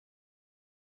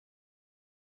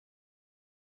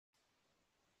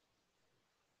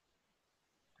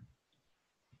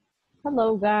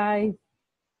Hello, guys.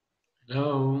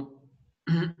 Hello.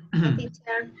 Hi,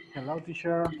 teacher. Hello,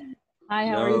 teacher. Hi,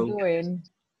 how are you Hello. doing?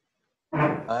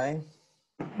 Hi.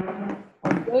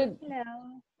 All good?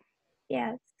 Hello.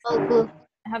 Yes. All good.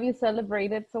 Have you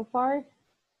celebrated so far?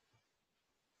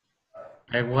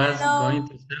 I was going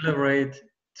to celebrate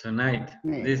tonight,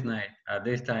 Yeah. this night, at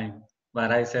this time,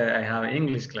 but I said I have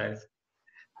English class.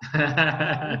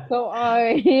 So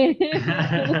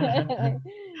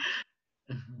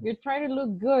you're trying to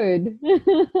look good.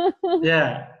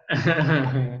 Yeah.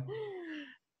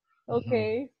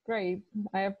 Okay, great.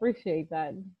 I appreciate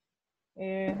that.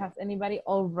 Has anybody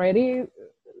already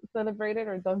celebrated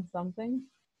or done something?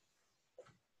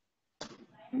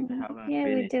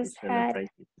 Yeah, we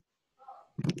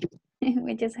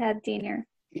just had dinner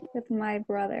with my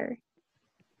brother.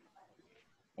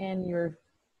 And your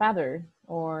father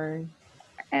or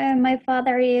My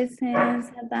father is in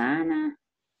Savannah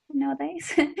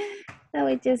nowadays, so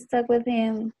we just talked with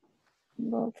him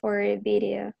for a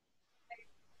video.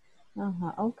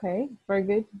 okay, very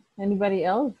good. Anybody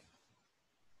else?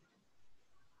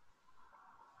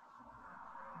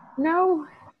 No,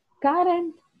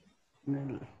 Karen.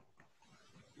 In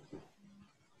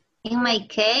my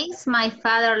case, my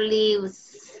father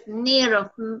lives near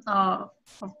of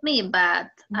me,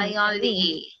 but I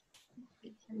only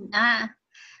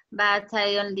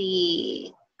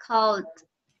called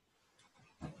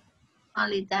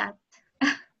only that.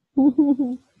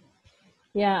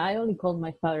 Yeah, I only called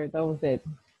my father. That was it.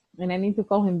 And I need to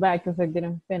call him back because I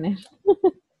didn't finish.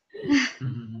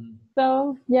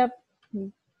 So, yep,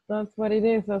 that's what it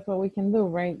is. That's what we can do,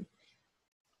 right?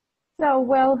 So,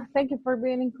 well, thank you for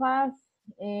being in class.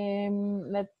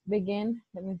 Let's begin.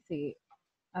 Let me see.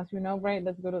 As you know, right,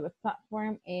 let's go to the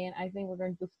platform. And I think we're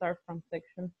going to start from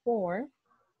section 4.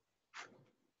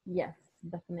 Yes,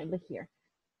 definitely here.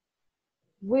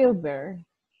 Wilbur.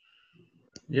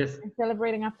 Yes. You're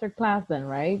celebrating after class then,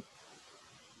 right?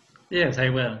 Yes, I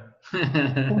will.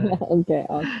 Okay,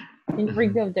 awesome. Can you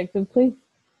read the objective, please?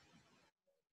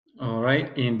 All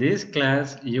right. In this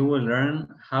class, you will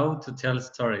learn how to tell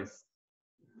stories.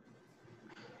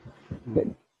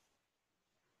 Good.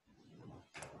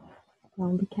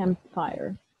 On the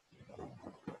campfire.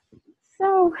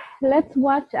 So let's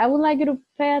watch. I would like you to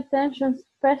pay attention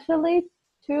especially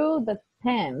to the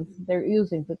tense they're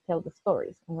using to tell the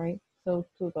stories, all right? So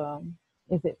to the,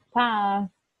 is it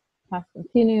past, past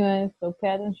continuous? So pay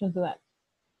attention to that.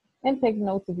 And take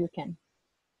notes if you can.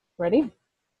 Ready?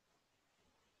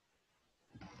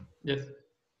 Yes.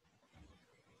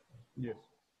 Yes.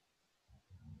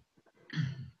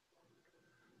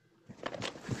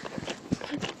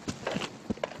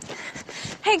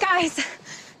 Hey guys,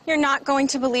 you're not going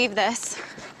to believe this.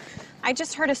 I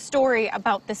just heard a story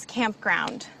about this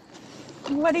campground.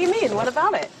 What do you mean? What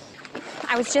about it?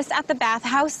 I was just at the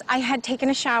bathhouse. I had taken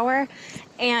a shower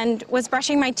and was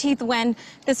brushing my teeth when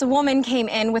this woman came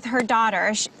in with her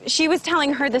daughter. She was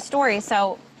telling her the story,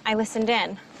 so I listened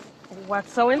in.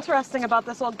 What's so interesting about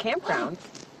this old campground?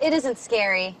 It isn't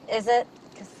scary, is it?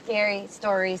 Because scary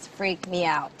stories freak me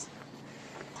out.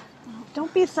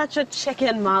 Don't be such a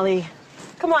chicken, Molly.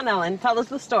 Come on, Ellen, tell us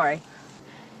the story.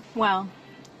 Well,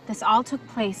 this all took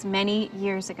place many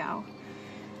years ago.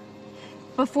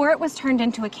 Before it was turned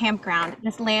into a campground,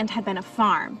 this land had been a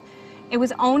farm. It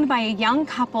was owned by a young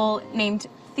couple named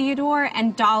Theodore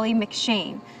and Dolly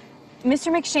McShane.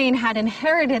 Mr. McShane had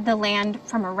inherited the land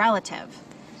from a relative.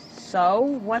 So,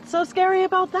 what's so scary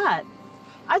about that?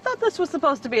 I thought this was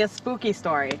supposed to be a spooky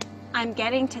story. I'm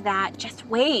getting to that. Just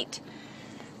wait.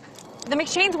 The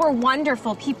McShanes were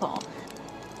wonderful people.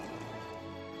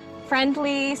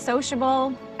 Friendly,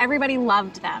 sociable, everybody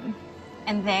loved them.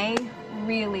 And they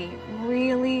really,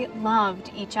 really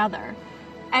loved each other.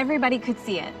 Everybody could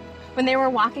see it. When they were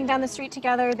walking down the street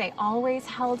together, they always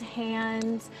held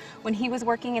hands. When he was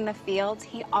working in the fields,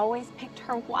 he always picked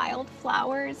her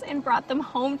wildflowers and brought them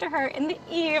home to her in the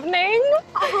evening.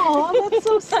 Oh, that's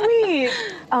so sweet.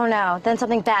 Oh no, then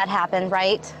something bad happened,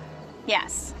 right?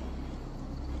 Yes.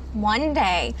 One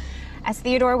day, as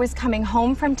Theodore was coming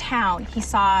home from town, he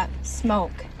saw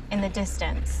smoke in the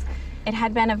distance. It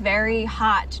had been a very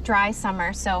hot, dry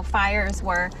summer, so fires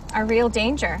were a real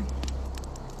danger.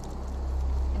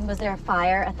 And was there a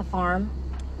fire at the farm?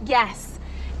 Yes.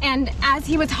 And as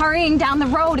he was hurrying down the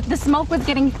road, the smoke was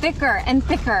getting thicker and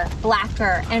thicker,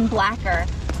 blacker and blacker.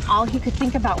 All he could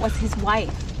think about was his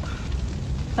wife.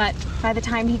 But by the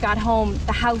time he got home,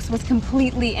 the house was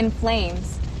completely in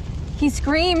flames. He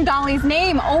screamed Dolly's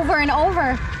name over and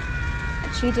over,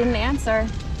 but she didn't answer.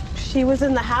 She was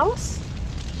in the house?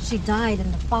 She died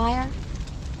in the fire?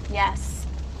 Yes.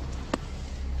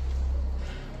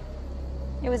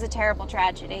 It was a terrible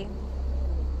tragedy.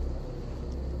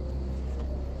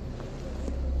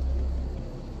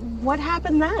 What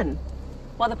happened then?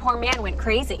 Well, the poor man went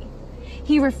crazy.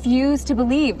 He refused to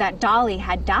believe that Dolly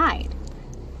had died.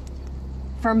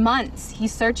 For months, he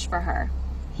searched for her.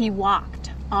 He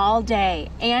walked all day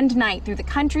and night through the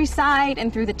countryside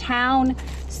and through the town,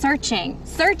 searching.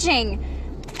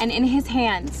 And in his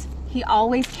hands, he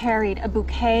always carried a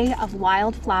bouquet of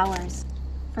wild flowers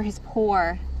for his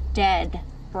poor, dead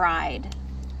bride.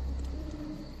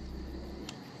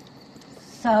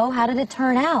 So, how did it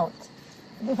turn out?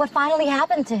 What finally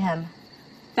happened to him?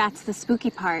 That's the spooky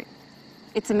part.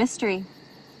 It's a mystery.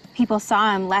 People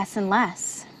saw him less and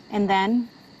less. And then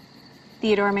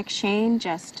Theodore McShane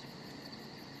just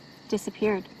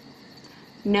disappeared.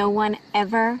 No one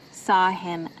ever saw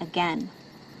him again.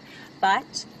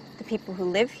 But the people who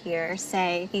live here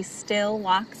say he still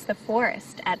walks the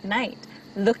forest at night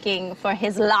looking for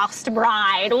his lost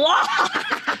bride.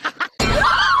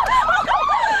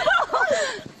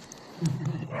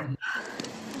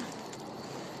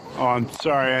 Oh, I'm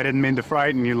sorry. I didn't mean to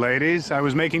frighten you, ladies. I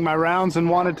was making my rounds and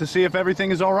wanted to see if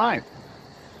everything is all right.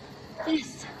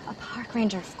 Yes, a park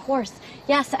ranger, of course.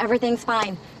 Yes, everything's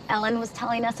fine. Ellen was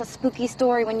telling us a spooky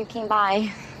story when you came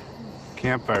by.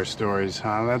 Campfire stories,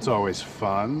 huh? That's always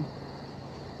fun.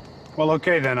 Well,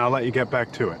 okay then. I'll let you get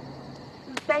back to it.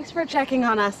 Thanks for checking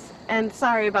on us, and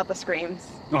sorry about the screams.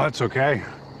 Oh, that's okay.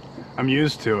 I'm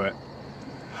used to it.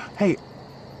 Hey,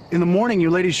 in the morning, you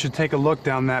ladies should take a look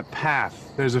down that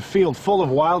path. There's a field full of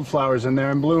wildflowers in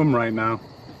there in bloom right now.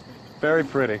 Very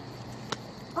pretty.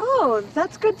 Oh,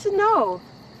 that's good to know.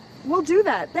 We'll do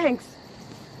that, thanks.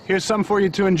 Here's some for you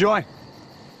to enjoy.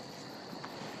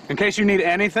 In case you need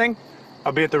anything,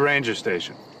 I'll be at the ranger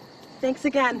station. Thanks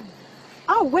again.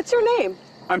 Oh, what's your name?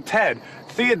 I'm Ted.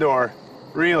 Theodore,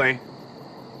 really.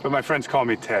 But my friends call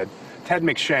me Ted. Ted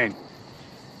McShane.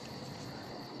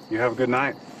 You have a good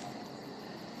night.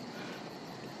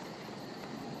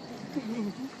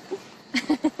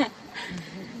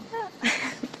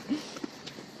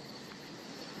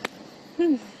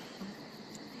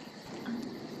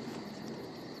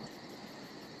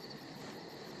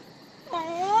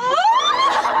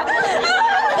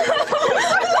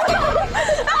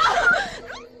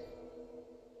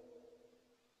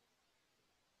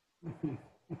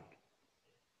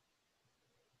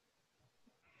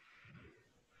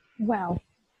 Wow.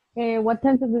 What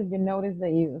tenses did you notice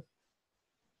they use?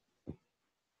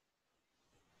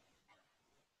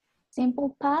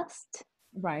 Simple past,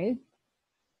 Right?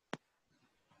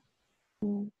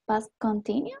 past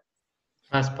continuous,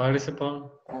 Past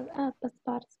participle. past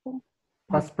participle.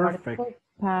 Past perfect.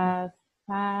 Past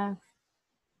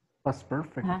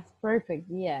Perfect. past perfect,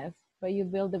 yes. But you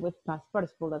build it with past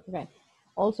participle, that's okay.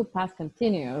 Also past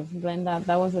continuous, then that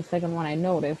was the second one I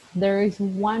noticed. There is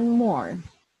one more.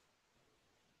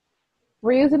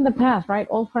 We're using the past, right?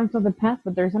 All forms of the past,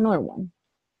 but there's another one.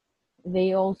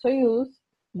 They also use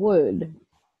would.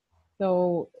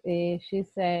 So she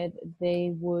said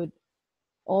they would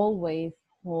always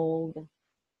hold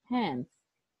hands.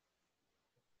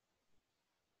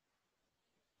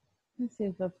 Let's see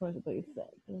if that's what they said.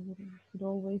 They would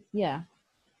always, yeah.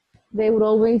 They would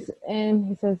always, and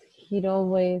he says he'd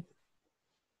always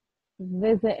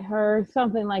visit her,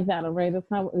 something like that, all right?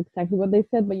 That's not exactly what they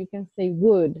said, but you can say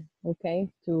would, okay,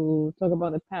 to talk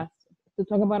about the past, to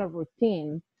talk about a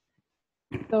routine.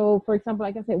 So, for example,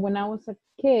 I can say, when I was a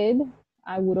kid,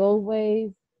 I would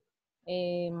always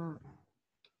play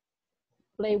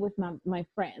with my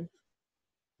friends,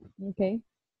 okay?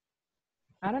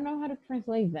 I don't know how to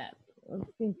translate that.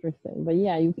 It's interesting, but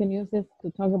yeah, you can use this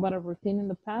to talk about a routine in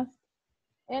the past,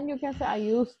 and you can say, I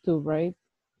used to, right?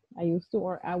 I used to,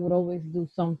 or I would always do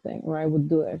something, or I would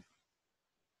do it.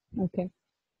 Okay.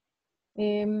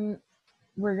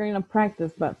 We're going to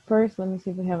practice, but first, let me see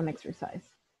if we have an exercise.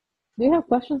 Do you have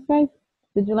questions, guys?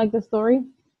 Did you like the story?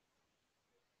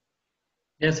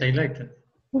 Yes, I liked it.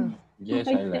 Yes,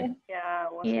 I like. Yeah,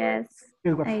 Yes,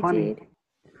 It was I funny. did.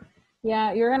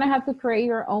 Yeah, you're gonna have to create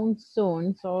your own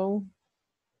soon, so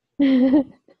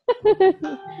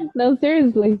no,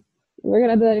 seriously. We're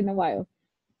gonna do that in a while.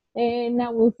 And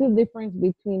now we'll see the difference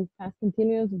between past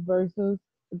continuous versus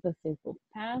the simple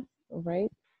past, all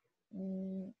right?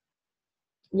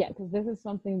 Yeah, because this is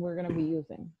something we're gonna be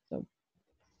using. So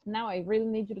now I really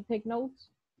need you to take notes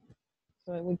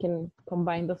so that we can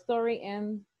combine the story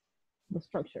and the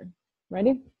structure.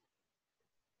 Ready?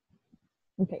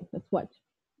 Okay, let's watch.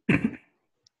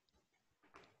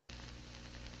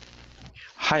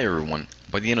 Hi everyone,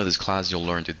 by the end of this class you'll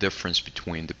learn the difference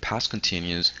between the past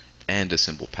continuous and the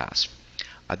simple past.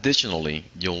 Additionally,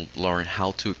 you'll learn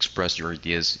how to express your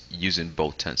ideas using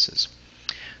both tenses.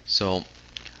 So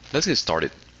let's get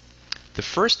started. The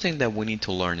first thing that we need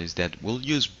to learn is that we'll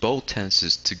use both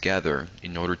tenses together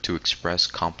in order to express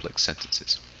complex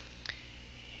sentences.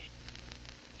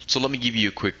 So let me give you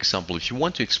a quick example. If you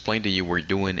want to explain that you were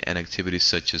doing an activity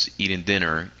such as eating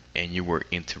dinner and you were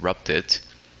interrupted,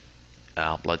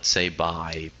 let's say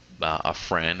by a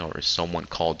friend or someone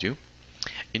called you,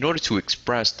 in order to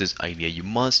express this idea, you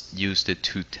must use the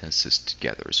two tenses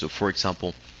together. So for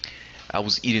example, I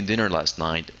was eating dinner last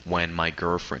night when my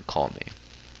girlfriend called me.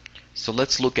 So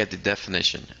let's look at the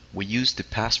definition. We use the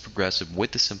past progressive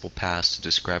with the simple past to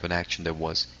describe an action that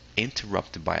was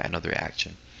interrupted by another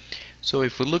action. So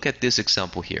if we look at this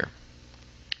example here,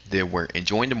 they were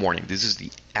enjoying the morning. This is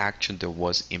the action that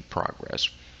was in progress.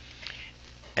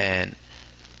 And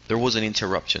there was an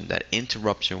interruption. That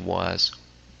interruption was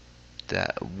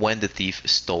that when the thief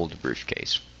stole the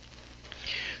briefcase.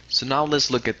 So now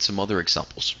let's look at some other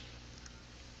examples.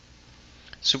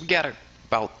 So we got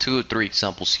about 2 or 3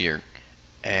 examples here.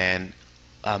 And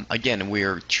again,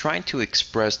 we're trying to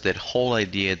express that whole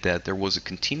idea that there was a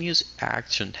continuous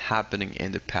action happening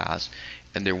in the past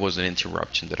and there was an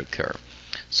interruption that occurred.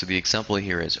 So the example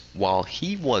here is, while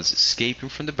he was escaping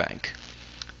from the bank,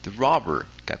 the robber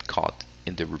got caught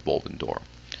in the revolving door.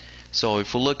 So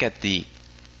if we look at the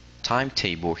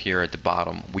timetable here at the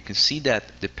bottom, we can see that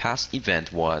the past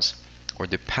event was, or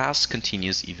the past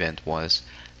continuous event was,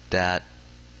 that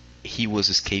he was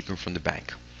escaping from the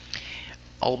bank.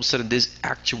 All of a sudden this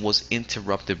action was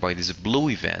interrupted by this blue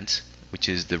event, which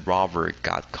is the robber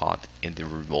got caught in the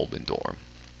revolving door.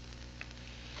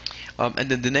 And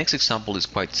then the next example is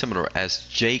quite similar. As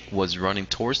Jake was running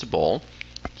towards the ball,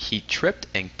 he tripped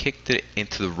and kicked it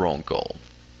into the wrong goal.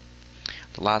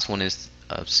 The last one is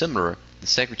similar. The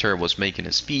secretary was making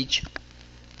a speech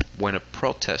when a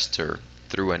protester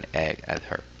threw an egg at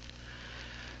her.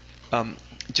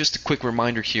 Just a quick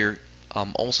reminder here,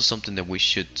 also something that we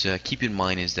should keep in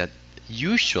mind is that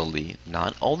usually,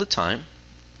 not all the time,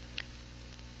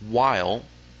 while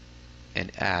and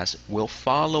as will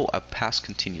follow a past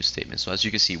continuous statement. So as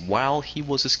you can see, while he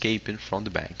was escaping from the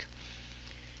bank,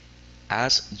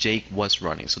 as Jake was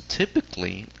running. So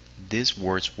typically these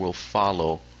words will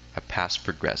follow a past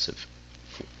progressive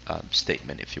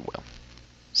statement, if you will.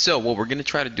 So what we're going to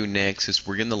try to do next is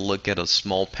we're going to look at a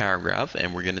small paragraph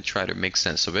and we're going to try to make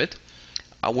sense of it.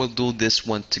 I will do this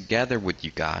one together with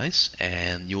you guys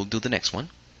and you'll do the next one.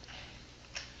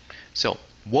 So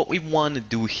what we want to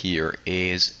do here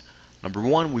is, number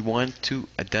one, we want to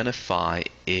identify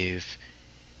if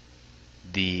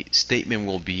the statement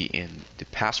will be in the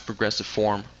past progressive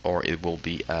form or it will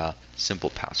be a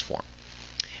simple past form.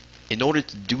 In order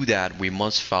to do that, we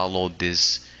must follow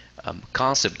this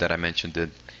concept that I mentioned, that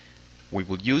we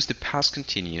will use the past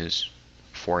continuous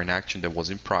for an action that was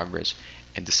in progress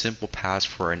and the simple past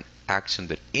for an action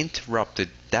that interrupted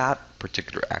that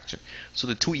particular action. So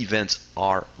the two events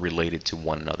are related to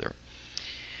one another.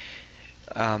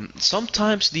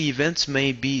 Sometimes the events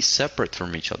may be separate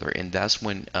from each other, and that's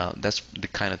when that's the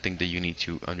kind of thing that you need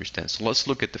to understand. So let's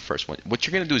look at the first one. What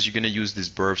you're going to do is you're going to use these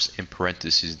verbs in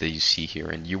parentheses that you see here,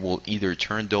 and you will either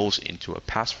turn those into a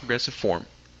past progressive form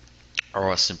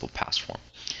or a simple past form.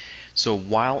 So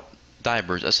while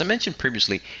divers, as I mentioned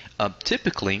previously,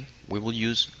 typically we will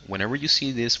use, whenever you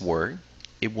see this word,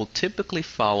 it will typically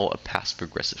follow a past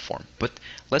progressive form. But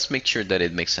let's make sure that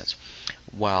it makes sense.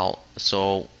 While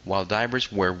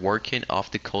divers were working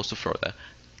off the coast of Florida,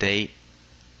 they,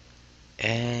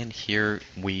 and here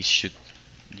we should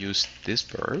use this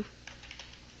verb,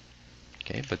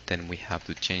 okay, but then we have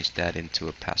to change that into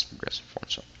a past progressive form.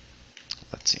 So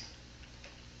let's see.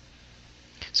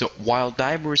 So while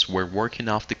divers were working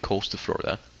off the coast of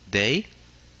Florida, they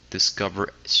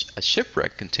discovered a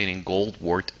shipwreck containing gold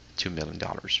worth $2 million.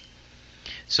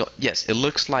 So yes, it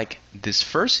looks like this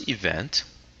first event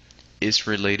is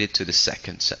related to the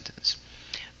second sentence.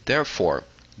 Therefore,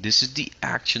 this is the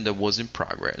action that was in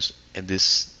progress, and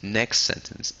this next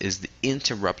sentence is the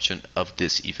interruption of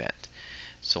this event.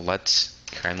 So let's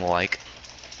kind of like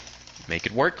make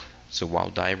it work. So while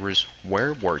divers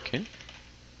were working,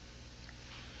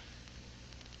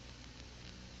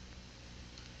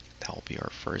 that will be our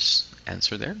first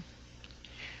answer there.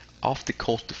 Off the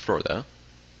coast of Florida,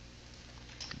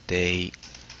 they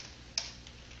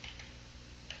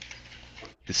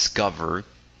discovered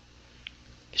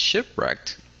a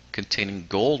shipwreck containing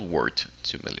gold worth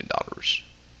 $2 million.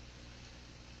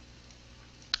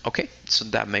 Okay, so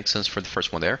that makes sense for the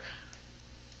first one there.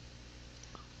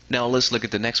 Now let's look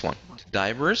at the next one.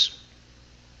 Divers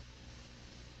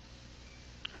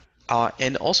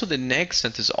And also the next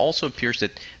sentence also appears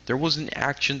that there was an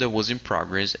action that was in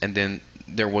progress and then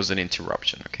there was an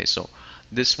interruption. Okay, so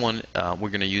this one we're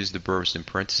going to use the verbs in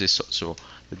parentheses. So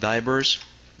the diapers,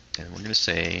 and we're going to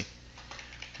say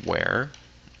where.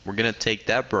 We're going to take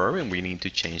that verb and we need to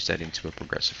change that into a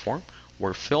progressive form.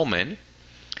 We're filming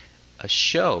a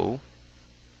show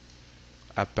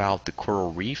about the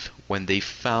coral reef when they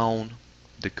found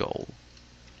the gold.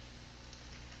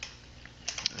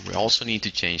 We also need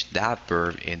to change that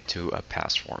verb into a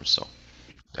past form. So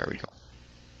there we go.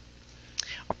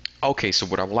 Okay, so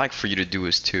what I would like for you to do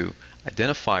is to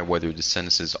identify whether the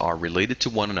sentences are related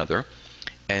to one another,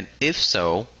 and if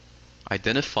so,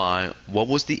 identify what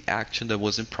was the action that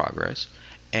was in progress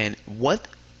and what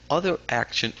other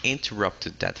action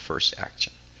interrupted that first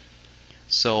action.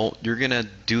 So you're gonna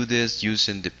do this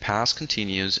using the past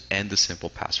continuous and the simple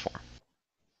past form.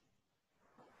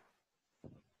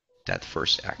 That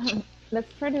first action.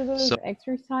 Let's try to do this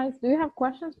exercise. Do you have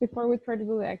questions before we try to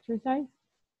do the exercise?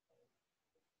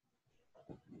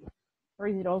 Or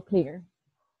is it all clear?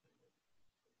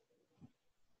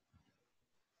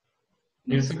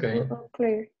 It's okay.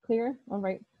 Clear. Clear? All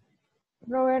right.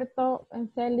 Roberto and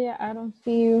Celia, I don't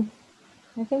see you.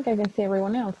 I think I can see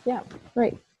everyone else. Yeah,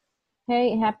 great.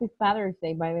 Hey, happy Father's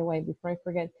Day, by the way, before I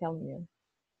forget telling you.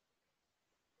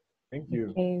 Thank you.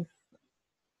 In case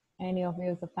any of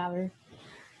you is a father.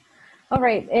 All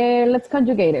right, let's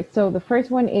conjugate it. So the first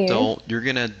one is... So you're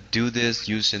going to do this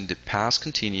using the past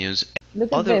continuous.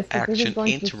 Look at Other this, action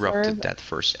interrupted that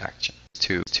first action.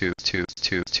 Two. Close,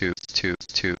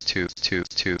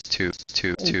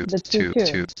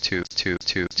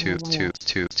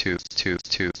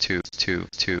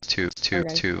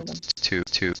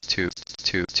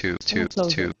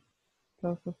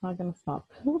 it's not gonna stop.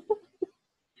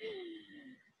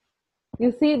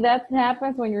 You see, that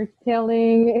happens when you're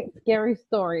telling scary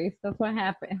stories. That's what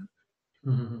happens.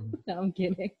 No, I'm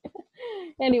kidding.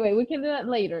 Anyway, we can do that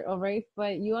later, all right?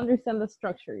 But you understand the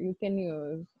structure. You can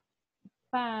use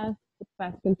past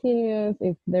continuous.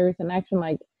 If there is an action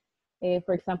like,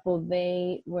 for example,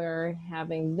 they were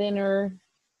having dinner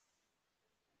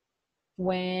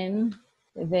when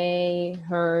they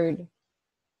heard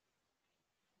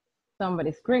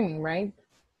somebody screaming, right?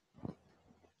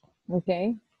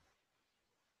 Okay.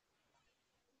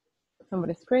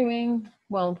 Somebody screaming.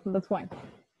 Well, that's fine.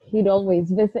 He'd always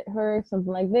visit her,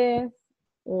 something like this,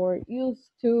 or used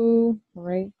to,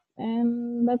 right?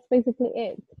 And that's basically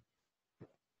it.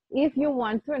 If you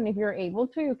want to, and if you're able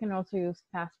to, you can also use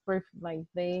past perfect, like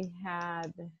they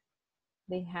hadn't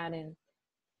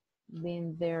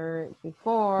been there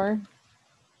before,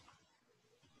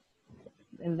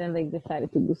 and then they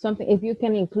decided to do something. If you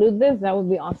can include this, that would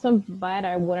be awesome, but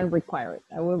I wouldn't require it.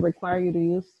 I would require you to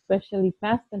use especially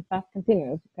past and past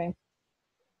continuous, okay?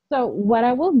 So what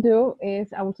I will do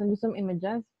is I will send you some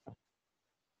images.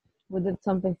 We did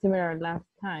something similar last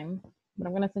time, but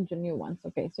I'm gonna send you new ones,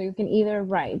 okay? So you can either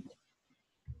write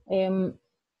a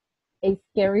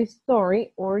scary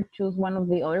story or choose one of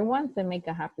the other ones and make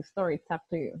a happy story. It's up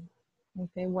to you,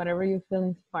 okay? Whatever you feel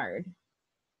inspired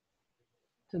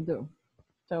to do.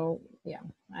 So yeah,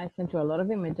 I sent you a lot of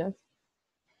images.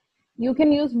 You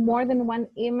can use more than one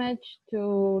image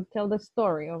to tell the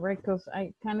story, all right? Because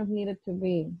I kind of need it to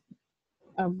be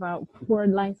about 4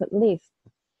 lines at least.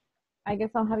 I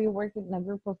guess I'll have you work in a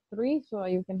group of 3 so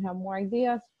you can have more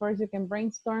ideas. First, you can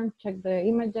brainstorm, check the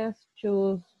images,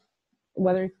 choose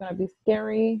whether it's gonna be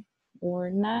scary or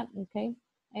not, okay?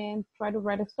 And try to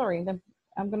write a story. Then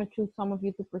I'm gonna choose some of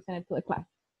you to present it to the class.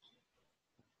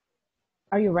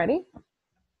 Are you ready?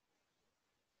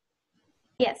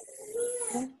 Yes.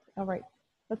 Yeah. All right.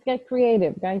 Let's get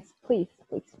creative, guys. Please,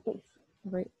 please, please.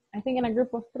 All right. I think in a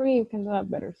group of 3, you can do that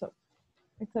better. So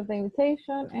accept the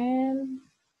invitation and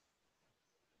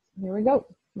here we go.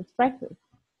 Let's practice.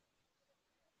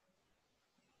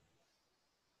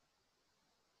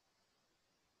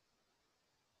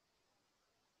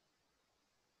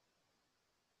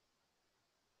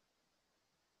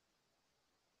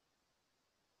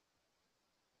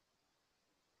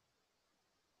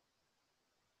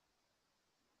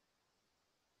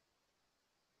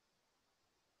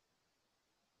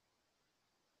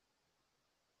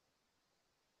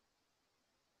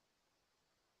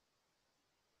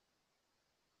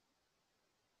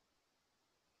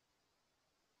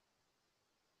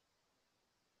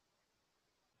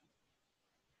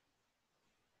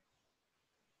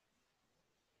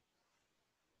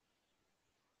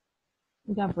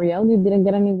 Gabrielle, you didn't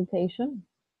get an invitation?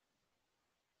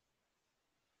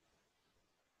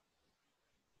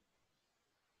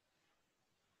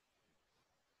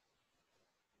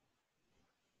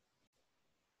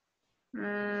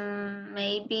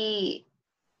 Maybe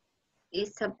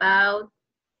it's about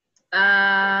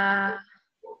a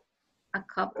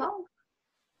couple.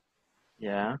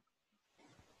 Yeah.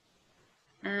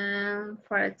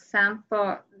 For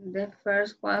example, the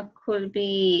first one could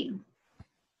be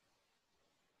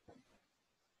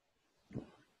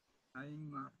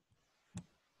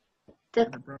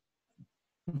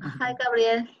Hi,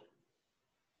 Gabriel.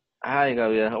 Hi,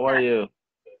 Gabriel. How are you?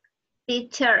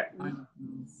 Teacher.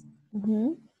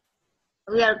 Mm-hmm.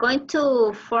 We are going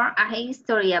to form a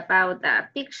history about the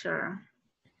picture.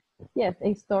 Yes,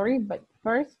 a story, but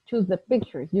first choose the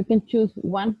pictures. You can choose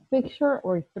one picture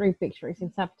or 3 pictures.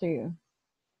 It's up to you.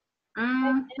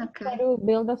 Okay. Try to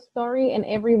build a story and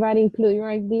everybody include your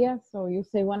idea. So you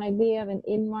say one idea, then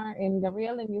Inmar and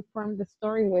Gabriel, and you form the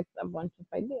story with a bunch of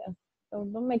ideas. So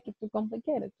don't make it too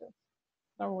complicated. Just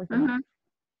start working on it.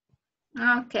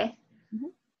 Okay.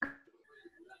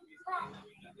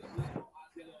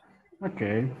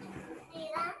 Okay.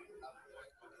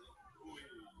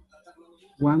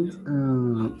 One,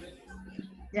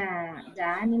 The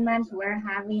animals were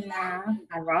having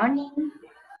a running.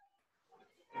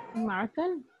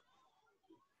 Marathon?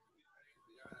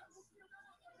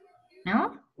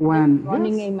 No?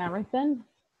 Running a marathon?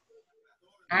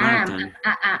 Marathon.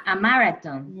 A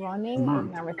marathon. Running a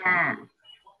marathon.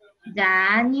 The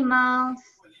animals.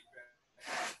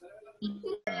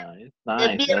 Nice.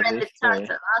 The bear That's and the the story.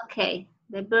 turtle. Okay.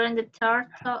 The bear and the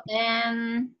turtle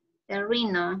and the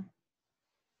rhino.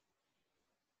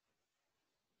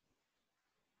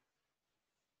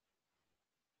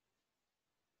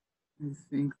 I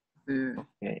think the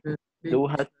Do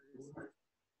have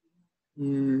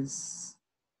is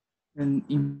and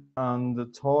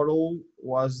the turtle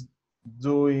was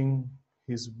doing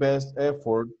his best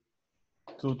effort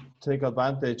to take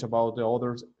advantage about the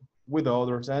others with the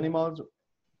others animals,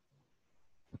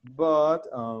 but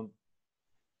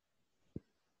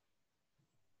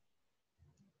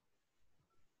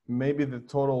maybe the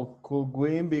turtle could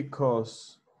win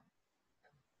because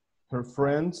her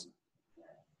friends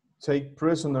take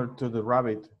prisoner to the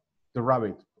rabbit.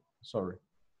 Sorry.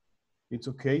 It's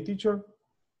okay, teacher?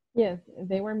 Yes,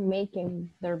 they were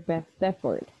making their best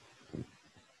effort.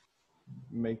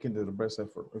 Making their best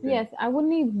effort. Okay. Yes, I would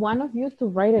need one of you to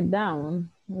write it down,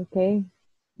 okay?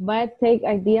 But take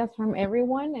ideas from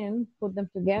everyone and put them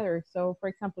together. So, for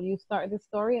example, you start the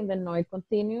story and then Noe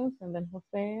continues, and then Jose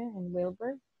and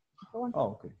Wilbur. So on.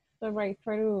 Oh, okay. So, right,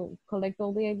 try to collect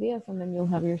all the ideas and then you'll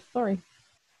have your story.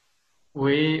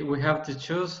 We have to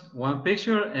choose one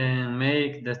picture and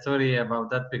make the story about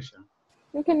that picture.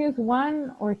 You can use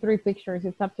 1 or 3 pictures.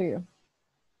 It's up to you.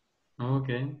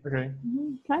 Okay. Okay.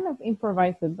 Kind of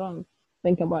improvise it. Don't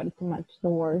think about it too much.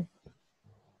 Don't worry.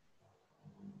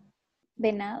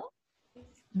 Venado?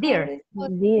 Deer.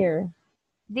 Deer.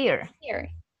 Deer. Deer.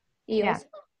 Yeah. Yes.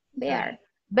 Bear.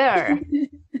 Bear.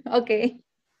 Okay.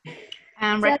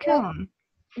 And So raccoon.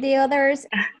 the others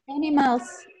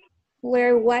animals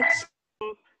were watching.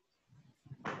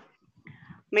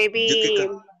 Maybe.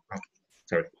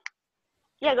 Sorry.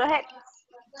 Yeah, go ahead.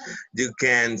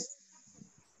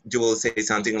 You will say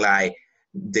something like,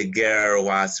 the girl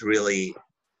was really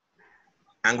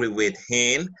angry with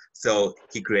him, so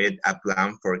he created a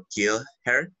plan for kill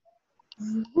her.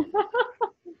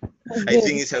 I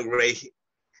think it's a great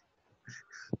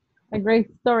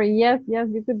story. Yes,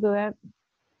 you could do that.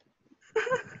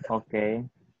 Okay.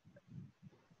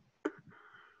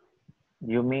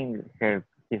 You mean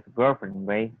his girlfriend,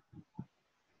 right?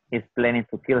 Is planning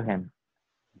to kill him.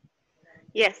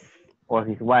 Yes. Or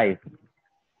his wife.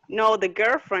 No, the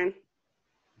girlfriend.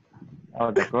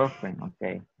 Oh, the girlfriend.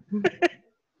 Okay.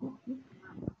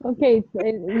 Okay, so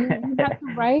you have to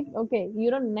write. Okay, you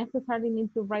don't necessarily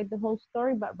need to write the whole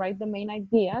story, but write the main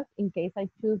ideas. In case I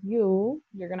choose you,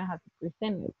 you're gonna have to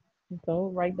present it.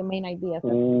 So write the main ideas.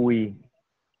 Uy.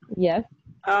 Yes.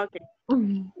 Okay.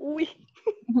 Uy.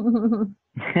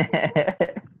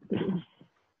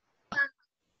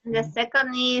 The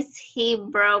second is he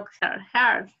broke her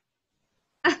heart.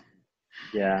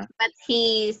 Yeah. But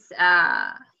he's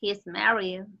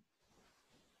married.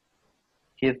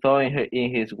 He saw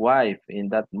in his wife in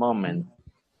that moment.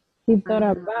 He thought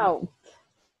about.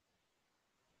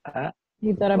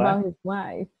 He thought what? about his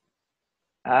wife.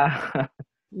 Yeah.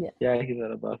 Yeah, he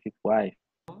thought about his wife.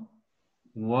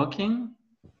 Walking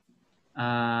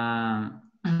and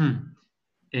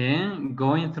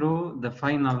going through the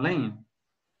final lane.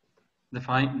 The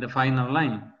final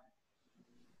line.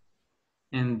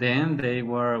 And then they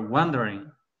were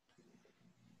wandering.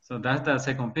 So that's the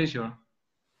second picture.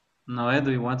 Noé,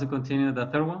 do you want to continue the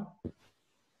third one?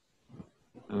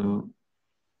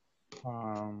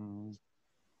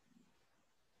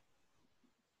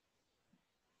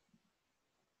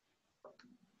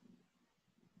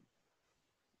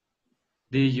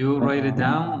 Did you write it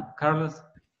down, Carlos?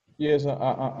 Yes,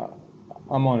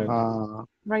 I'm on it.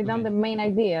 Write down the main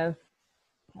ideas,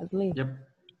 at least. Yep.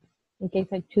 In case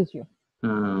I choose you.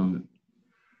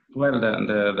 Well,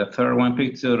 the third one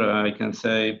picture, I can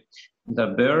say the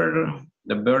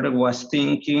bird was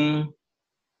thinking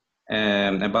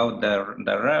about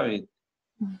the rabbit.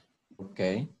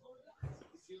 Okay.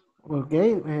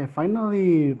 Okay,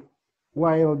 finally,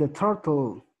 while the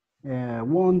turtle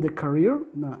won the career,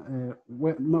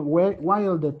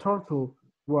 while the turtle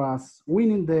was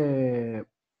winning the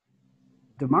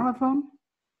marathon,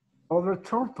 other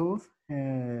turtles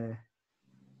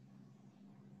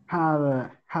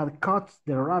had caught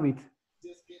the rabbit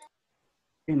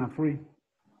in a tree.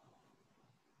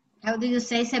 How do you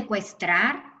say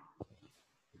secuestrar?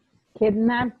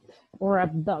 Kidnapped or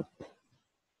abduct.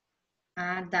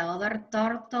 The other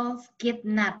turtles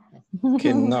kidnapped.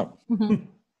 Kidnap.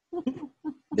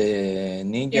 The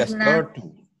ninja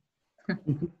turtle.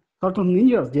 Turtle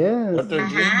ninjas, yes. Turtle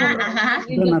ninja.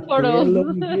 Ninja Donatello,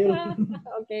 turtles. Miguel.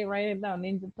 Okay, write it down.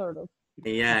 Ninja turtles.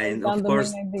 Yeah, and Down of the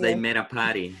course main they ideas. made a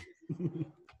party.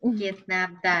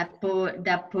 Kidnapped the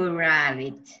poor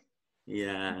rabbit.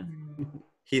 Yeah,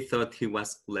 he thought he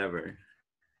was clever.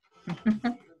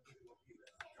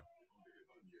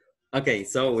 Okay,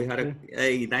 so we had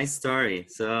a nice story.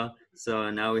 So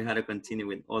now we had to continue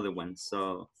with other ones.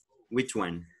 So which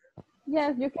one?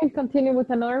 Yes, you can continue with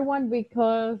another one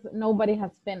because nobody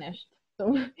has finished.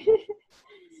 So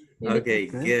Okay,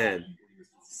 good.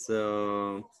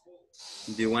 So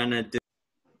do you want to do?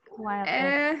 While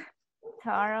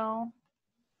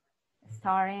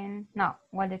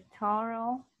while the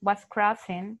turtle was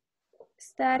crossing,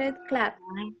 Started clap.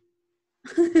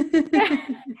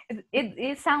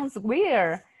 it sounds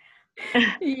weird.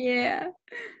 Yeah.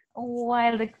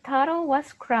 While the turtle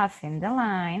was crossing the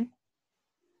line,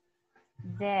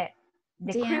 the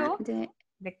crew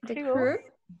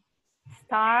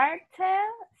started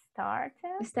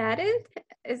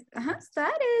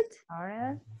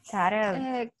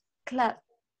clap.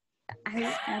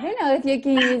 I don't know if you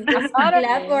can use this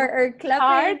clap or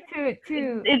clap.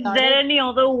 Is there any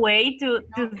other way to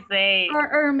say?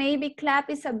 Or maybe clap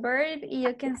is a verb.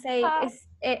 You can say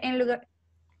en lugar.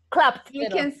 Clapped. You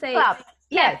can say clapped.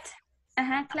 Yes.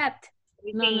 Clapped.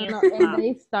 No. And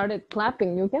they started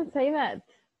clapping. You can say that.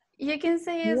 You can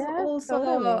say it's also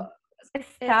totally.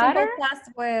 simple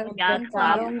past word.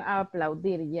 Empezaron a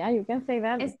aplaudir. Yeah, you can say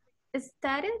that.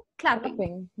 Started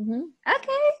clapping.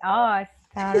 Okay. Oh,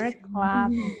 started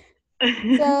clapping.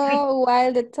 So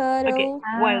while the turtle,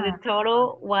 while the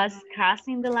turtle was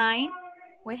crossing the line,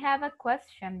 we have a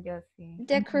question, Josie.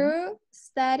 The crew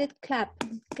started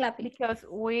clapping. Because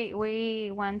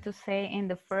we want to say in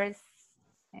the first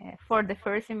for the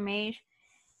first image,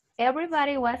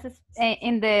 everybody was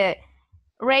in the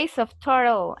race of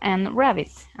turtle and rabbit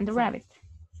the rabbit.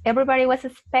 Everybody was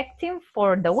expecting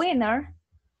for the winner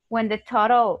when the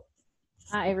turtle.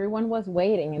 Everyone was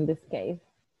waiting in this case.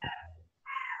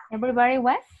 Everybody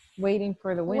was waiting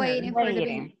for the winner. Waiting for the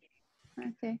winner.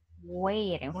 Okay.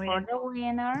 Waiting for the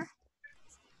winner.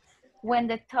 When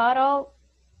the turtle,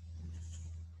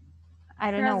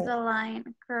 I don't know.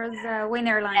 Cross the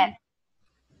winner line.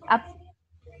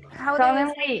 How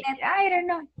suddenly, do you say I don't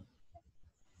know.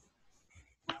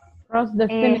 Cross the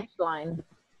finish line.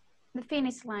 The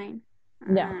finish line.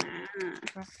 Yeah.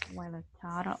 When the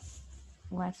turtle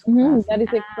was that is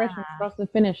the expression, cross the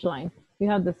finish line. You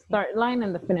have the start line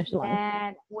and the finish line.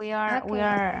 And we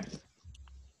are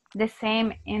the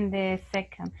same in the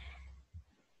second.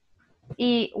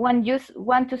 When you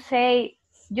want to say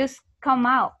just come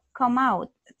out.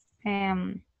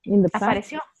 In the past.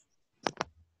 Apareció.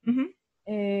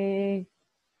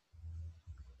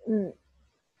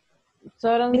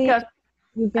 Suddenly, because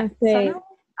you can say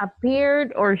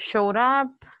appeared or showed up.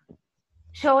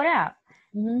 Showed up.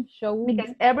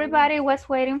 Because everybody was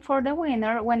waiting for the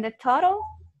winner when the turtle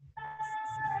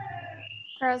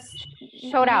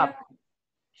showed up.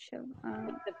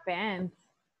 It depends.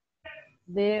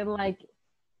 They like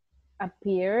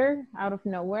appear out of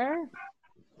nowhere.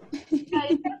 Yeah,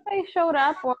 you can say showed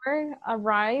up or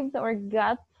arrived or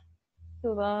got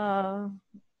to the.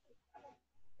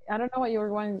 I don't know what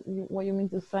you mean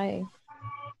to say.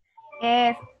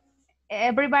 Yes,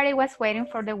 everybody was waiting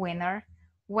for the winner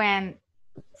when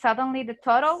suddenly the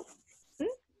turtle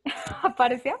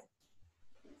apareció.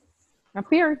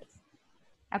 Appeared.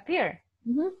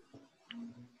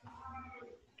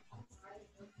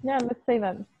 Yeah, let's say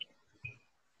that.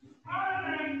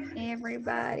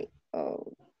 Everybody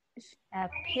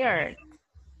appeared.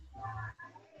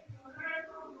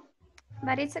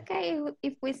 But it's okay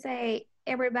if we say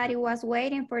everybody was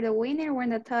waiting for the winner when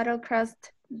the turtle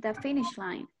crossed the finish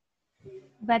line.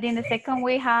 But in the second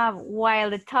we have while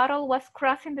the turtle was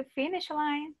crossing the finish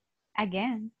line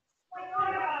again.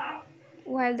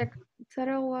 While the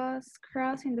turtle was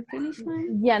crossing the finish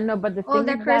line? Yeah, no, but the All thing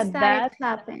the is crew that started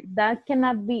clapping. that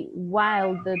cannot be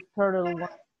while the turtle was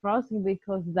crossing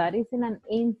because that is in an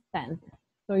instant.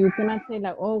 So you cannot say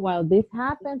like, oh, while this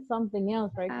happened, something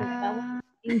else, right? Because that was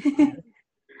instant.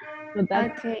 So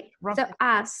that's Okay, rough. so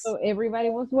us. So everybody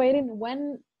was waiting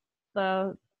when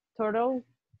the turtle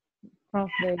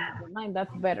crossed the line.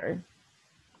 That's better.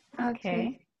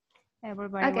 Okay.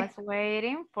 Everybody Okay. was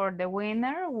waiting for the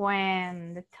winner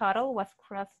when the turtle was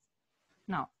crossed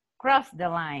the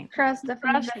line. Cross the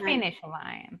finish line. Finish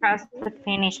line. Cross the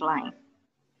finish line.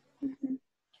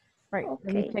 Right.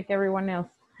 Let me Okay. check everyone else.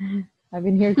 I've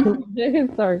been here too.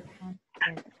 Sorry.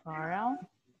 Okay, Carl.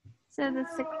 So the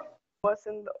Was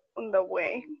on the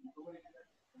way.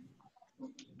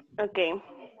 Okay.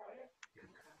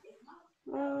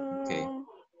 Okay.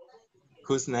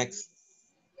 Who's next?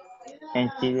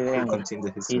 And she Who didn't. continue the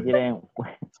She history? didn't.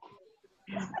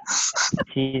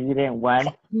 She didn't want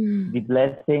the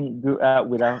blessing grew up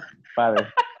without father.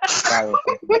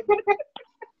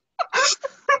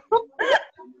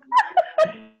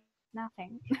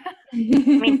 Nothing.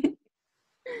 I mean,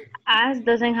 us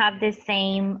doesn't have the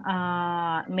same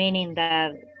meaning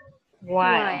that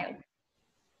while.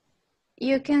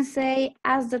 You can say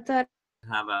as the turtle.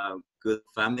 Have a good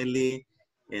family,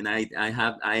 and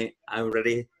I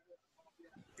already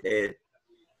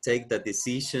take the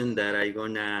decision that I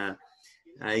gonna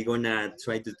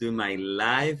try to do my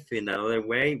life in another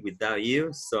way without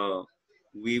you. So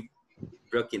we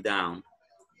broke it down.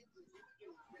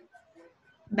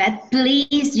 But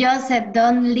please, Joseph,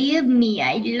 don't leave me.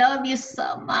 I love you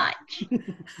so much.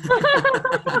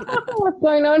 What's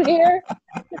going on here?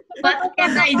 What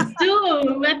can I do?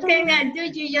 What can I do?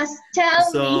 You just tell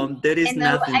me. So there is and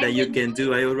nothing I that you will can do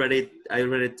do. I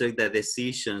already took the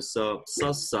decision. So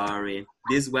sorry.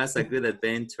 This was a good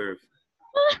adventure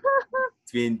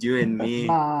between you and me.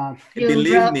 You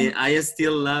Believe broke- me, I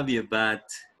still love you, but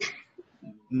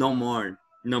no more.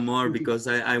 No more, because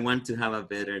I want to have a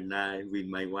better life with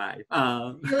my wife.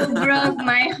 Oh. You broke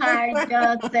my heart,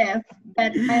 Joseph.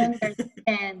 But I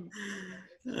understand.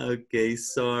 Okay,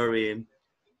 sorry.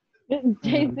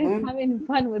 Jason's having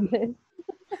fun with this.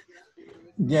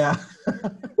 Yeah.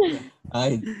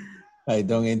 I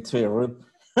don't interrupt.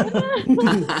 No,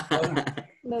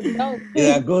 don't.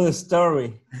 It's a good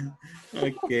story.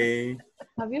 Okay.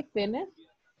 Have you finished?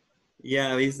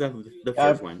 Yeah, it's the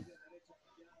first one.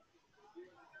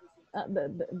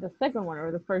 The second one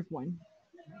or the first one?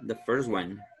 The first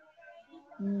one.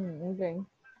 Okay.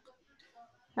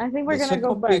 I think we're The gonna go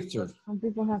second back. picture. Some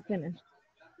people have finished.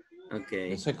 Okay.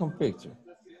 The second picture.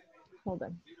 Hold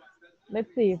on.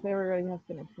 Let's see if everybody has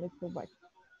finished. Let's go back.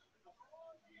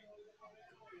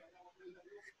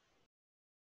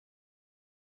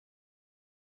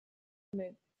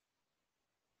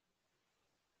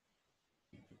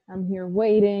 I'm here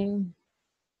waiting.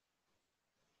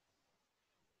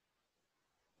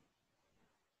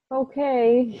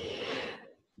 Okay.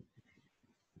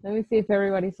 Let me see if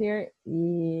everybody's here.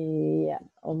 Yeah,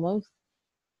 almost.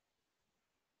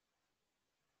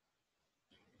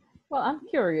 Well, I'm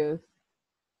curious.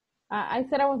 I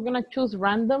said I was gonna choose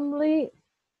randomly,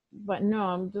 but no,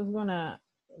 I'm just gonna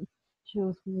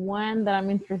choose one that I'm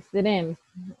interested in.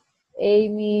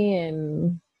 Amy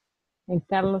and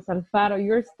Carlos Alfaro,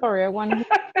 your story. I want to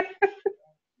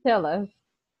tell us.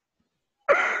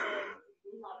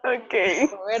 Okay.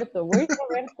 Roberto, where's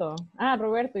Roberto?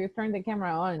 Roberto, you turned the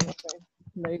camera on. Okay,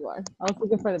 there you are. I was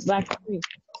looking for the black screen.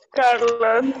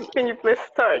 Carlos, can you please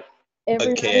start?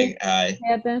 Everybody, pay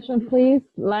attention, please.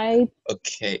 Light,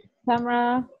 Okay.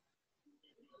 camera,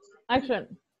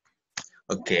 action.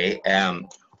 Okay.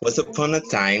 Once upon a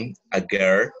time, a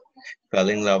girl fell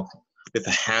in love with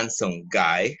a handsome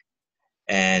guy,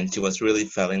 and she was really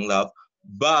fell in love.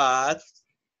 But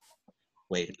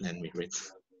wait, let me read.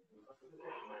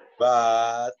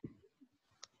 But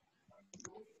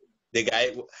the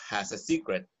guy has a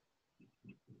secret.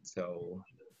 So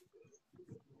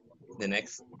the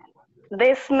next.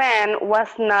 This man was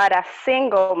not a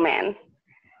single man.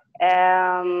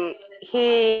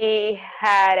 He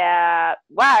had a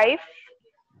wife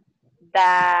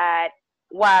that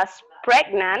was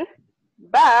pregnant,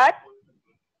 but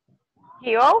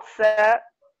he also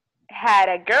had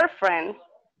a girlfriend.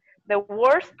 The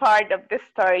worst part of this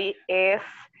story is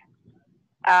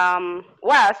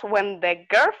was when the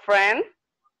girlfriend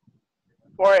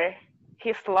or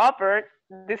his lover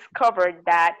discovered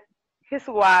that his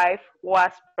wife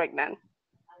was pregnant.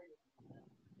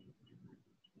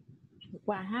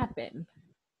 What happened?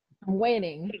 I'm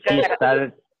waiting.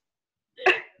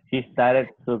 She started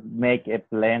to make a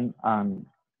plan on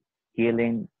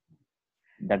killing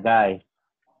the guy.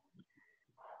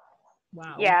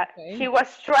 Wow. Yeah, Okay. she was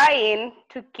trying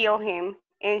to kill him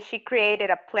and she created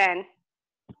a plan.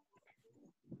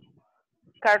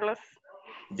 Carlos?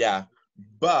 Yeah,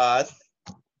 but,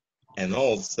 and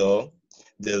also,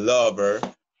 the lover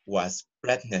was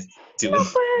pregnant too. No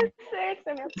puede ser,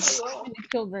 se me apagó. And the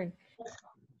children.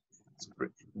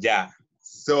 Yeah,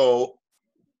 so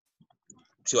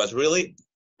she was really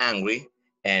angry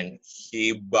and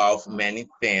he bought many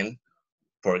things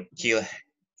for kill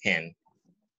him.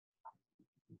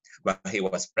 But he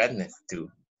was pregnant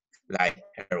too, like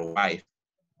her wife.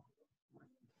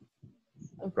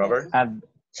 Okay. Robert?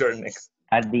 Sure, next.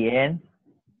 At the end,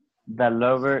 the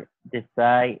lover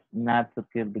decided not to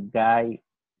kill the guy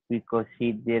because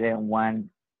she didn't want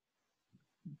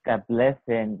the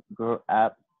blessing grow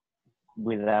up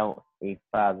without a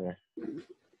father.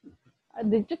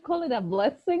 Did you call it a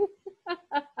blessing?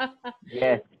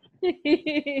 Yes.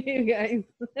 You guys,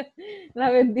 la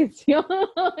bendición.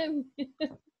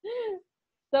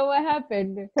 So what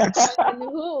happened? And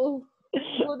who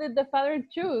did the father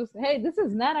choose? Hey, this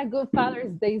is not a good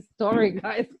Father's Day story,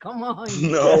 guys. Come on.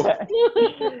 No,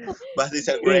 but it's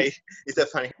a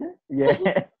funny. Yeah.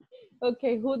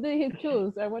 Okay, who did he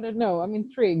choose? I want to know. I'm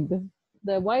intrigued.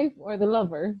 The wife or the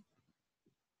lover?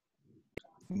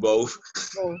 Both.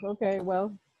 Both. Okay,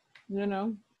 well, you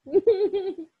know.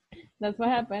 That's what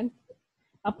happened.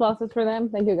 Applauses for them.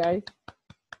 Thank you, guys.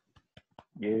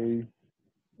 Yay.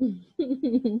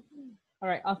 All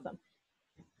right, awesome.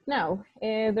 Now,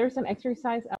 there's an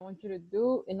exercise I want you to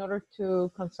do in order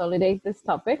to consolidate this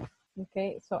topic.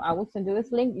 Okay, so I will send you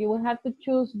this link. You will have to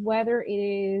choose whether it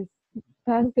is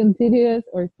past continuous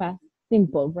or past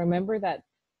simple. Remember that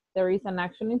there is an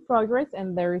action in progress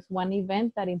and there is one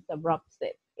event that interrupts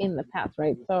it in the past,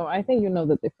 right? So I think you know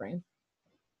the difference.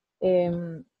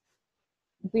 Do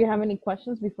you have any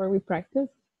questions before we practice?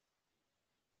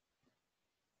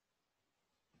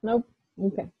 Nope.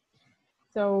 Okay.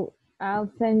 So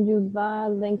I'll send you the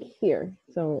link here.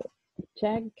 So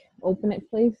check, open it,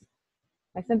 please.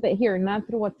 I sent it here, not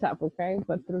through WhatsApp, okay,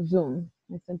 but through Zoom.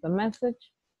 I sent a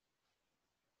message.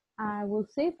 I will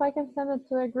see if I can send it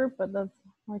to a group, but that's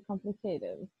more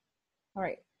complicated. All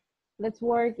right, let's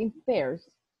work in pairs.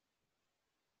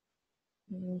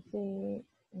 Let me see,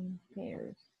 in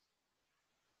pairs.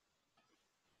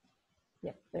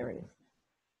 Yep, there it is.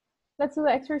 Let's do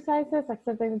the exercises,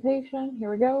 accept the invitation.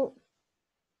 Here we go.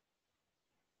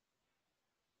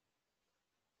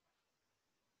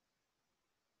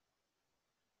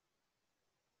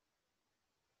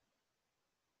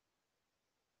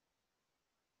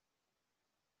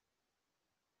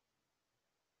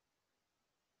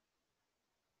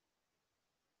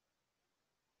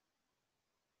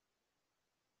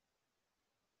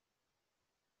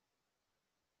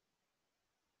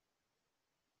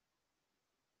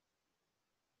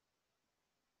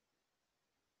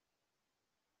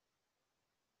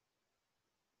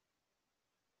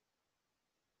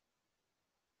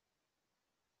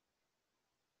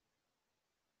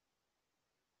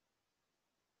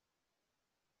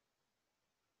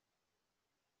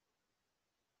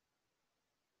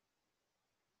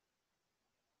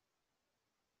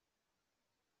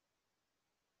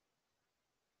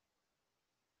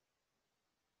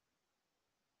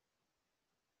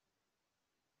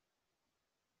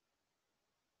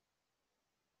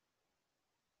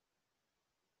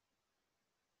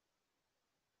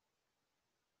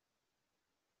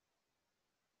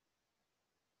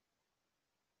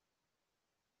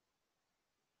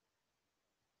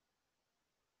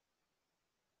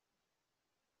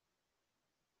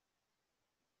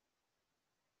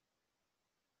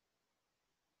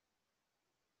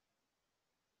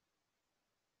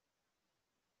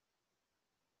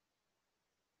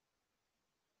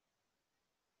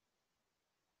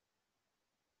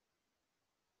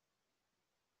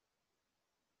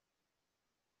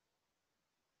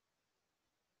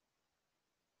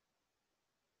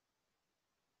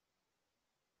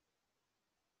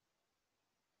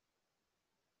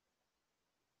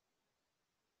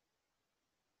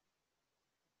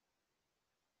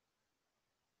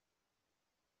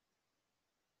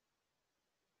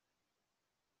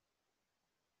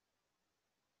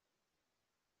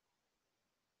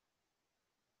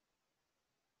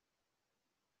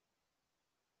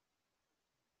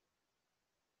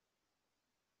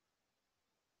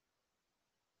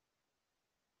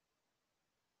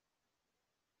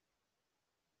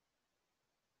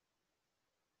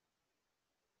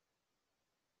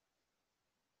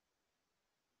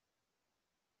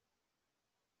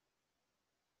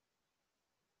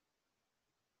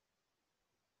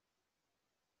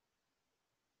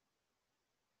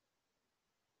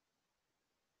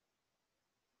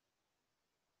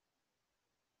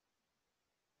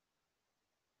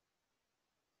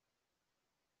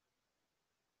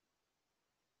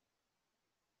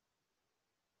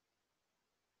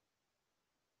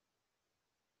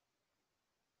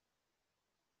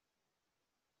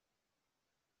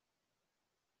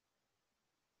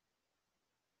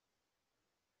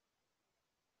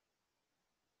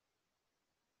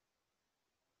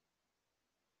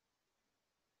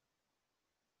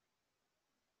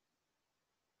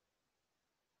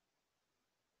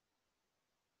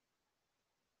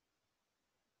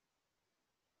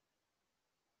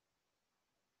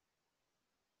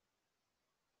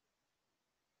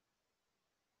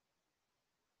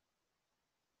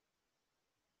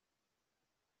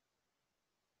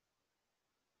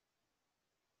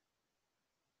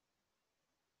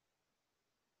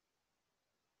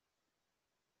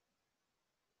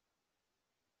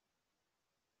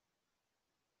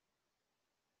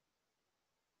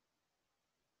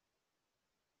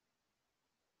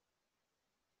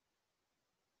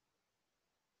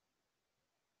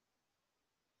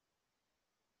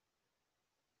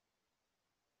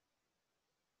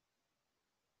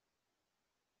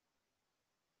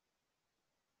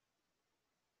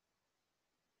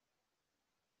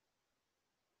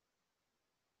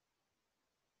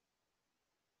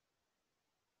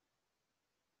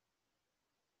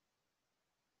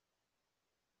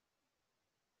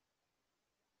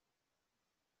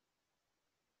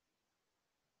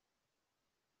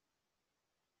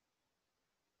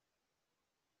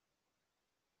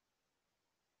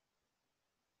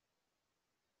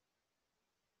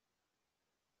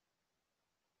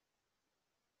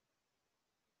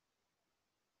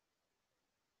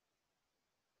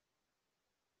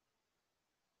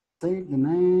 Take the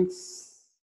next.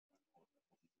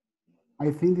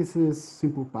 I think this is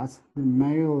simple past. The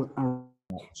male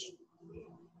arrives.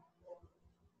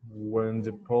 When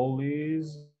the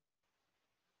police.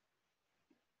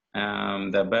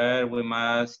 The verb we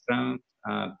must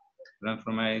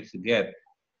transform is get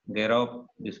up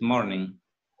this morning.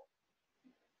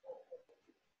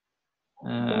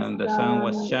 The sun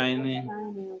was shining.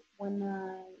 When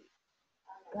I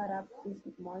got up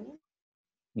this morning.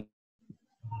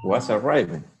 Was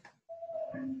arriving.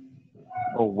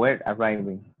 Oh, were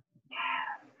arriving.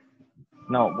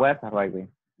 No, was arriving.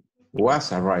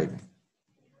 Was arriving.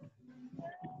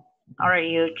 Are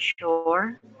you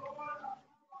sure?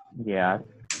 Yes.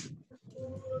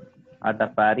 At the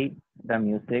party, the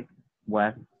music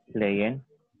was playing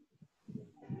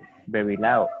very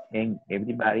loud and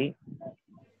everybody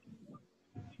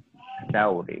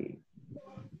shouted.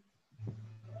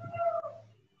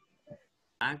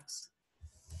 Max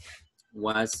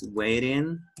was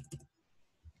waiting.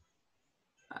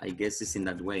 I guess it's in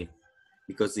that way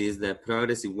because it's the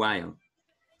progressive while.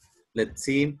 Let's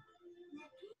see.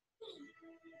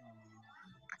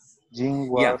 Jim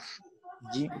was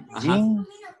Jim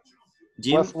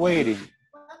was waiting.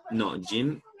 No,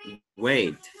 Jim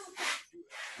waited.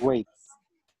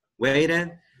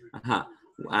 Waited.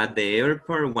 At the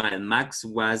airport while Max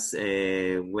was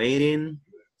waiting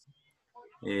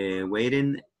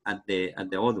at the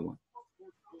other one.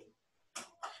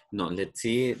 No, let's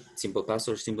see, simple past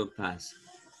or simple past.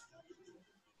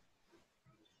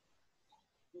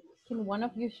 Can one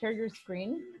of you share your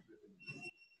screen?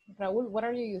 Raul, what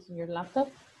are you using, your laptop?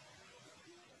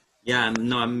 Yeah,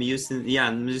 no, I'm using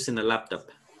a laptop.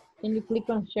 Can you click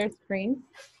on share screen?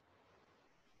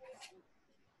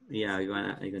 Yeah, I'm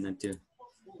gonna do.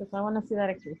 Because I want to see that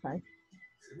exercise.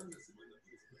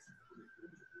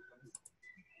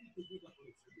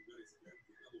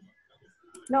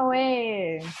 No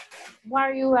way. Why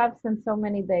are you absent so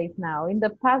many days now? In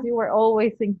the past, you were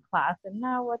always in class, and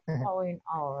now what's going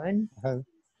on?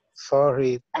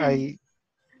 Sorry,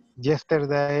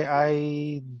 yesterday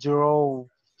I drove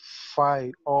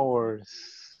 5 hours.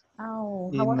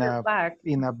 Oh, how was your back?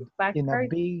 In a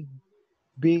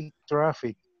big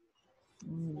traffic.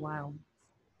 Wow.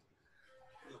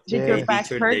 Did your back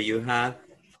hurt? There you have.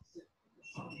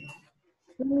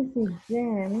 Let me see,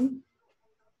 Jen.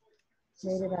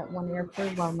 Made it at 1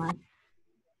 airport while my.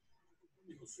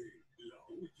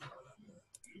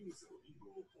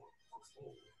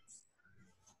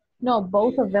 No,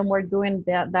 both of them were doing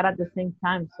that at the same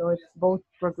time, so it's both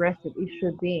progressive. It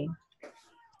should be.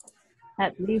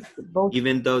 At least both.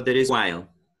 Even though there is while.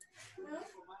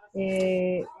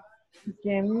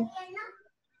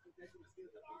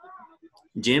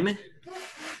 Jim,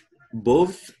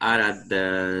 both are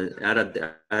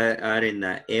are in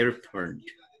the airport.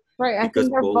 Right, I think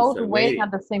they're both waiting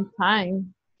at the same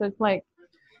time. So it's like,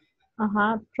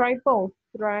 try both.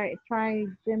 Try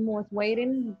Jim was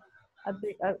waiting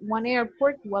at one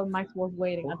airport while Max was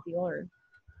waiting at the other.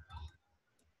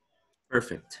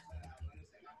 Perfect.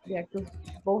 Yeah, because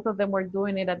both of them were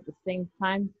doing it at the same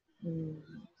time,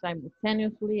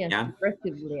 simultaneously and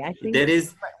progressively. I think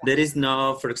there is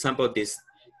no, for example, this.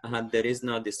 There is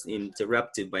no this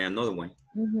interrupted by another one.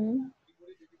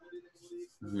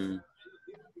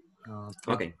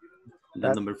 Okay.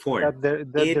 That number 4.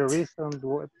 The reason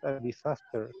was a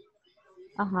disaster.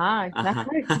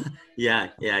 Exactly. Yeah,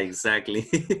 exactly.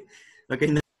 Okay.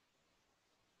 Now.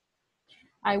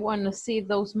 I want to see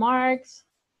those marks.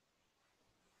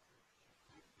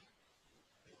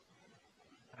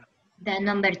 The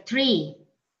number 3.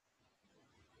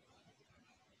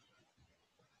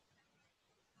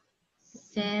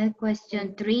 So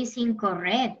question 3 is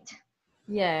incorrect.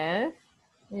 Yes,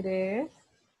 it is.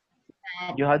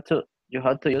 You had to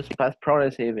use past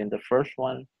progressive in the first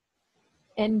one.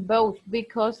 And both,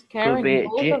 because Karen,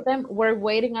 both of them were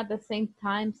waiting at the same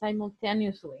time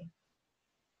simultaneously.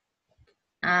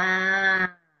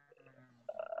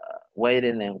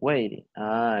 Waiting and waiting.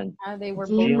 They were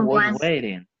Jim both was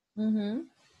waiting.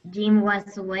 Jim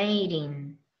was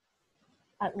waiting.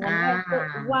 At one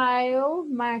while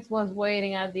Max was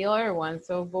waiting at the other one.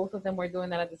 So both of them were doing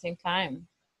that at the same time.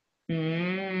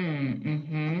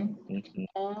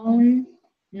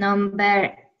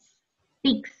 Number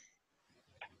 6.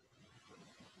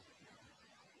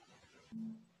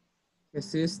 His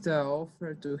sister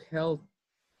offered to help,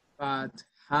 but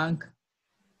Hank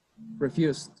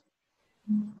refused.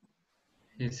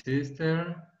 His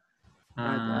sister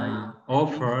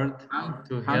offered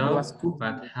to help,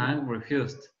 but Hank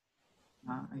refused.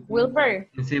 Wilbur.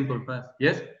 In simple past.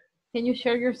 Yes? Can you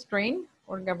share your screen,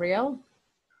 or Gabrielle?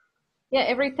 Yeah,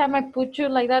 every time I put you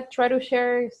like that, try to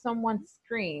share someone's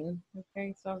screen.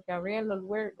 Okay, so Gabriel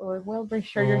or Wilbur,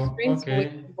 share your screen so we Okay.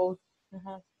 can both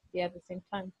be at the same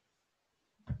time.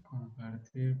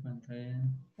 Compartir pantalla.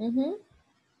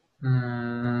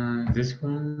 This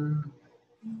one.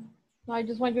 No, I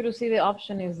just want you to see the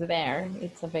option is there.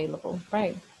 It's available,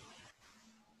 right?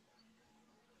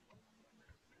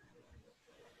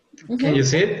 Can you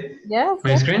see it? Yes.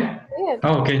 My Yes, screen? I see it.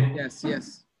 Oh, okay. Yes,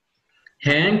 yes.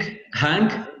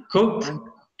 Hank cooked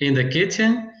in the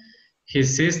kitchen.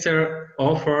 His sister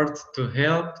offered to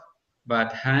help,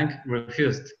 but Hank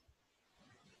refused.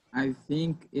 I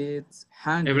think it's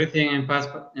Hank. Everything in past,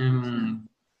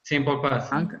 simple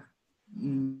past. Hank.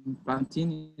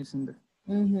 Continuous in the.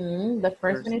 The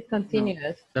first one is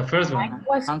continuous. The first one.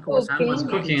 Hank was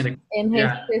cooking, in the, and his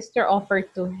sister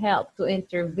offered to help, to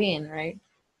intervene, right?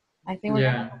 I think we're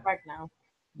gonna go back now.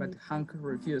 But Hank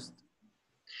refused.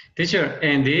 Teacher,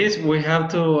 and this we have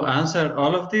to answer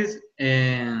all of this,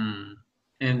 and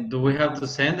do we have to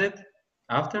send it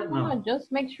after? No,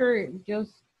 just make sure,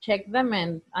 just check them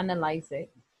and analyze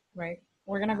it, right?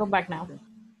 We're gonna go back now.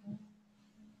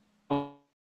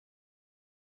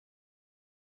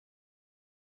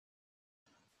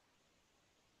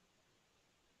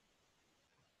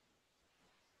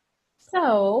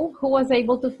 So, who was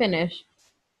able to finish?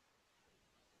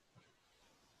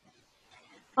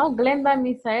 Oh, Glenda and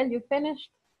Misael, you finished?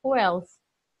 Who else?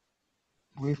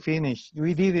 We finished.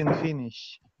 We didn't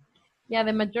finish. Yeah,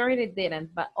 the majority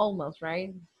didn't, but almost,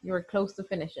 right? You were close to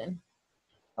finishing.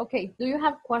 Okay, do you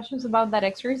have questions about that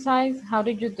exercise? How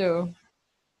did you do?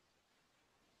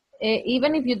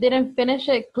 Even if you didn't finish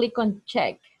it, click on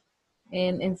check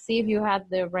and see if you had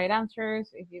the right answers,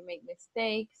 if you make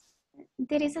mistakes.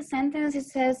 There is a sentence that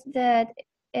says that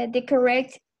the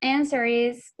correct answer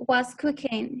is was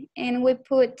cooking, and we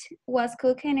put was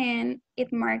cooking and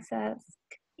it marks as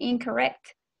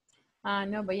incorrect.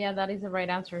 No, but yeah, that is the right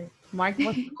answer. Mark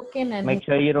was cooking and Make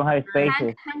sure you don't have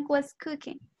spaces. Hank was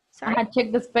cooking. Sorry. I had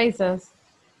checked the spaces.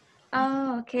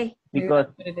 Oh, okay. Because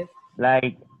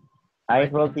like I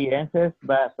wrote the answers,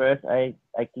 but first I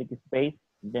click space,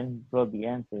 then wrote the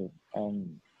answers,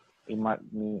 and it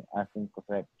marked me as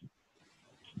incorrect.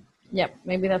 Yep,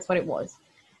 maybe that's what it was.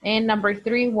 And number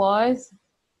 3 was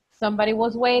somebody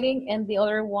was waiting and the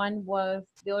other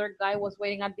guy was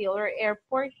waiting at the other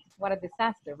airport. What a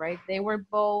disaster, right? They were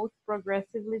both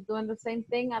progressively doing the same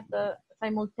thing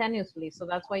simultaneously. So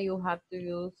that's why you have to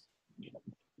use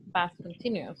past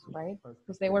continuous, right?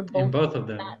 Because they were both. In both of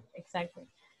them. Exactly.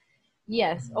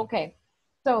 Yes, okay.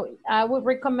 So I would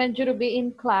recommend you to be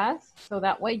in class, so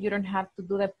that way you don't have to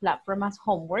do the platform as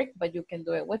homework, but you can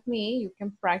do it with me, you can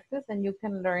practice, and you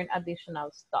can learn additional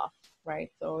stuff,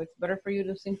 right? So it's better for you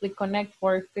to simply connect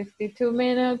for 52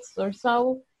 minutes or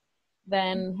so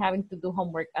than having to do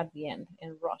homework at the end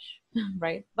and rush,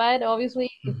 right? But obviously,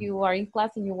 if you are in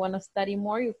class and you want to study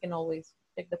more, you can always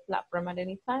take the platform at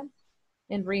any time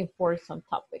and reinforce some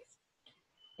topics.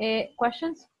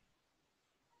 Questions?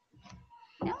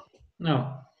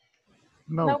 No.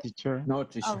 No, Nope. teacher. No,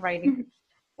 teacher. Alrighty.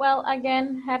 Well,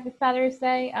 again, happy Father's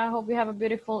Day. I hope you have a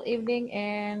beautiful evening,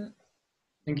 and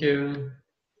Thank you.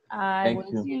 I will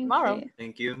see you tomorrow.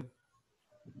 Thank you.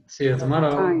 See you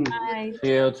tomorrow. Bye.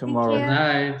 See you tomorrow. Good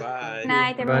night. Good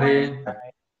night, Everybody. everyone.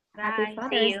 Happy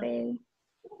Father's Day.